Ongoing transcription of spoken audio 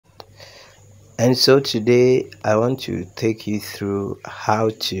And so today I want to take you through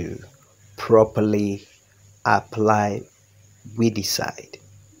how to properly apply weedicide.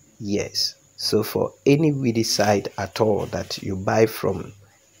 Yes, so for any weedicide at all that you buy from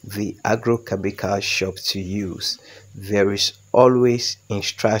the agrochemical shop to use, there is always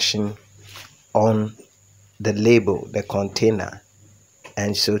instruction on the label, the container.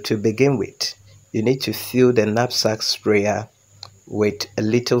 And so to begin with, you need to fill the knapsack sprayer with a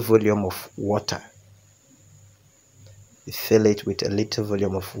little volume of water. You fill it with a little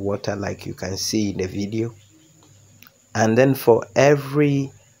volume of water like you can see in the video. And then for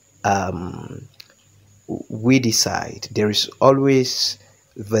every weedicide, there is always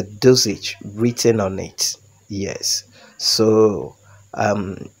the dosage written on it. Yes, so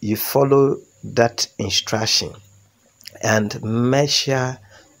you follow that instruction and measure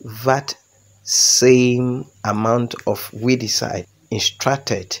that same amount of weedicide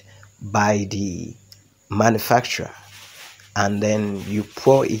instructed by the manufacturer, and then you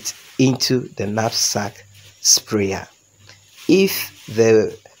pour it into the knapsack sprayer. If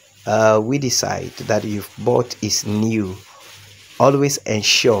the weedicide that you've bought is new, always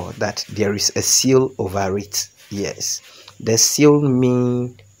ensure that there is a seal over it. Yes, the seal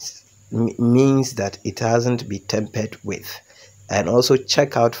means that it hasn't been tampered with. And also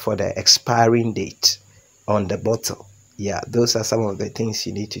check out for the expiring date on the bottle. Yeah, those are some of the things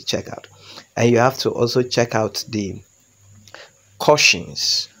you need to check out. And you have to also check out the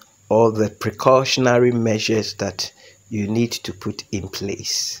cautions or the precautionary measures that you need to put in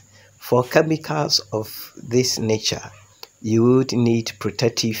place. For chemicals of this nature, you would need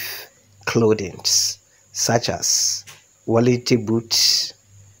protective clothing such as quality boots,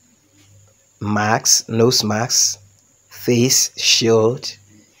 masks, nose masks, face shield,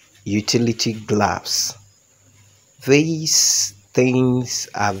 utility gloves. These things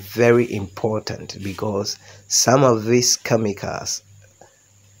are very important because some of these chemicals,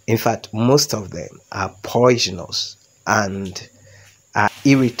 in fact most of them, are poisonous and are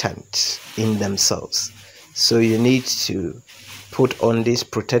irritant in themselves. So you need to put on this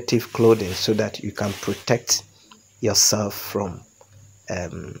protective clothing so that you can protect yourself from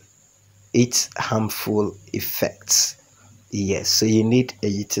its harmful effects. Yes, so you need a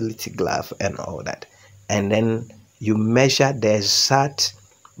utility glove and all that, and then you measure the exact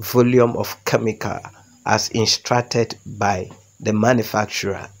volume of chemical as instructed by the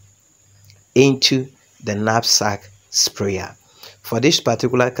manufacturer into the knapsack sprayer. For this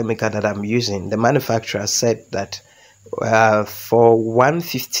particular chemical that I'm using, the manufacturer said that for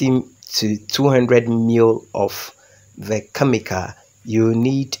 150 to 200 ml of the chemical, you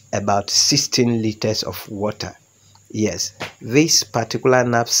need about 16 liters of water. Yes, this particular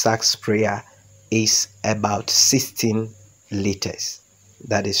knapsack sprayer is about 16 liters.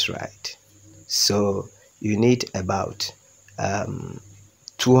 That is right. So you need about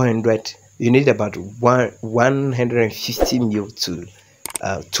 200. You need about 150 ml to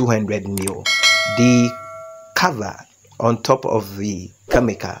 200 ml. The cover on top of the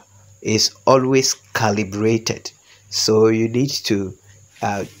chemical is always calibrated, so you need to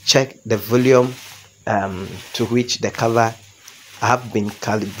check the volume to which the cover have been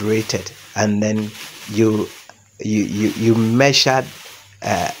calibrated, and then you measure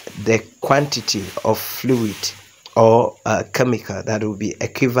the quantity of fluid or chemical that will be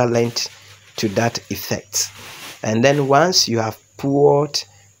equivalent to that effect. And then once you have poured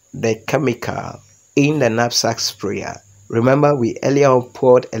the chemical in the knapsack sprayer, remember we earlier on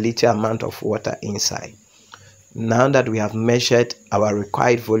poured a little amount of water inside. Now that we have measured our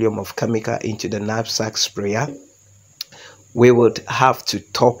required volume of chemical into the knapsack sprayer, we would have to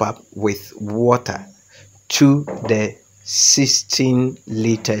top up with water to the 16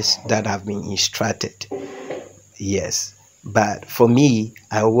 liters that have been instructed. Yes, but for me,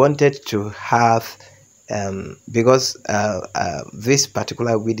 I wanted to have because this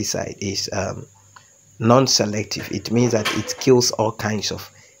particular weedicide is non-selective. It means that it kills all kinds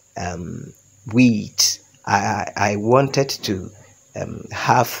of weeds. I wanted to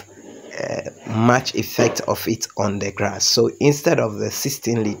have much effect of it on the grass. So instead of the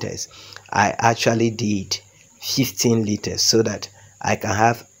 16 liters, I actually did 15 liters so that I can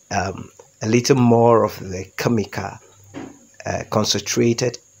have a little more of the chemical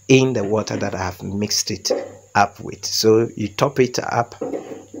concentrated in the water that I have mixed it up with. So you top it up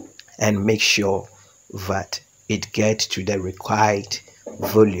and make sure that it gets to the required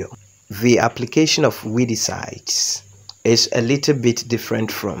volume. The application of weedicides is a little bit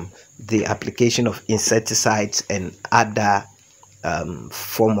different from the application of insecticides and other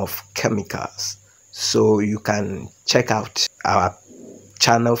form of chemicals. So you can check out our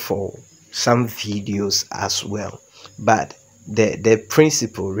channel for some videos as well, but the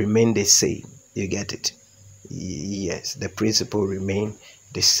principle remain the same. You get it? Yes, the principle remain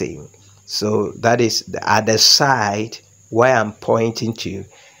the same. So that is the other side where I'm pointing to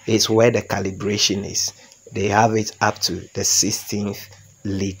is where the calibration is. They have it up to the 16th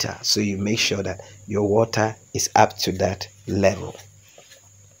liter, so you make sure that your water is up to that level,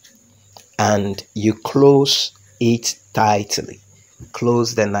 and you close it tightly.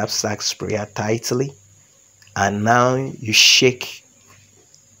 Close the knapsack sprayer tightly, and now you shake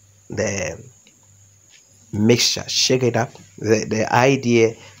the mixture. Shake it up. The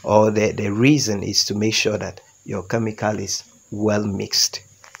idea or the reason is to make sure that your chemical is well mixed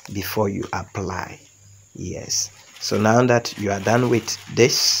before you apply. Yes. So now that you are done with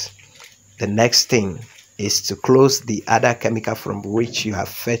this, the next thing is to close the other chemical from which you have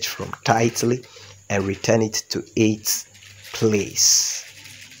fetched from tightly and return it to its place.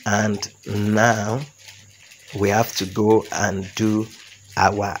 And now we have to go and do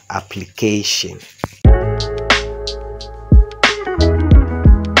our application.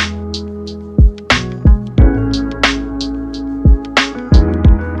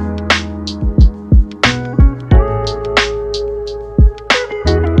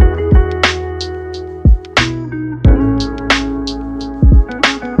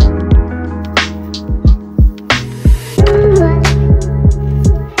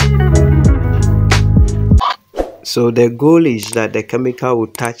 So the goal is that the chemical will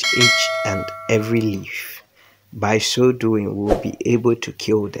touch each and every leaf. By so doing, we'll be able to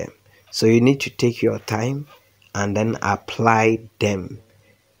kill them. So you need to take your time and then apply them.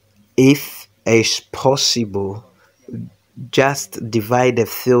 If it's possible, just divide the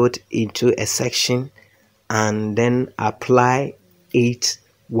field into a section and then apply it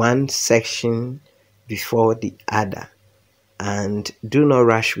one section before the other. And do not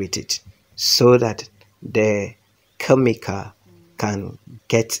rush with it, so that the chemical can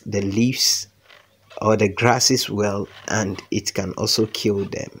get the leaves or the grasses well, and it can also kill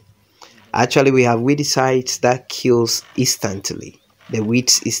them. Actually, we have weedicides that kills instantly, the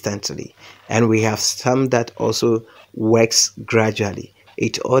weeds instantly, and we have some that also works gradually.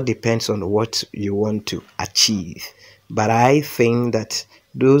 It all depends on what you want to achieve, but I think that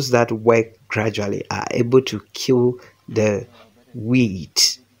those that work gradually are able to kill the weed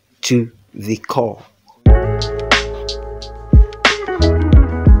to the core.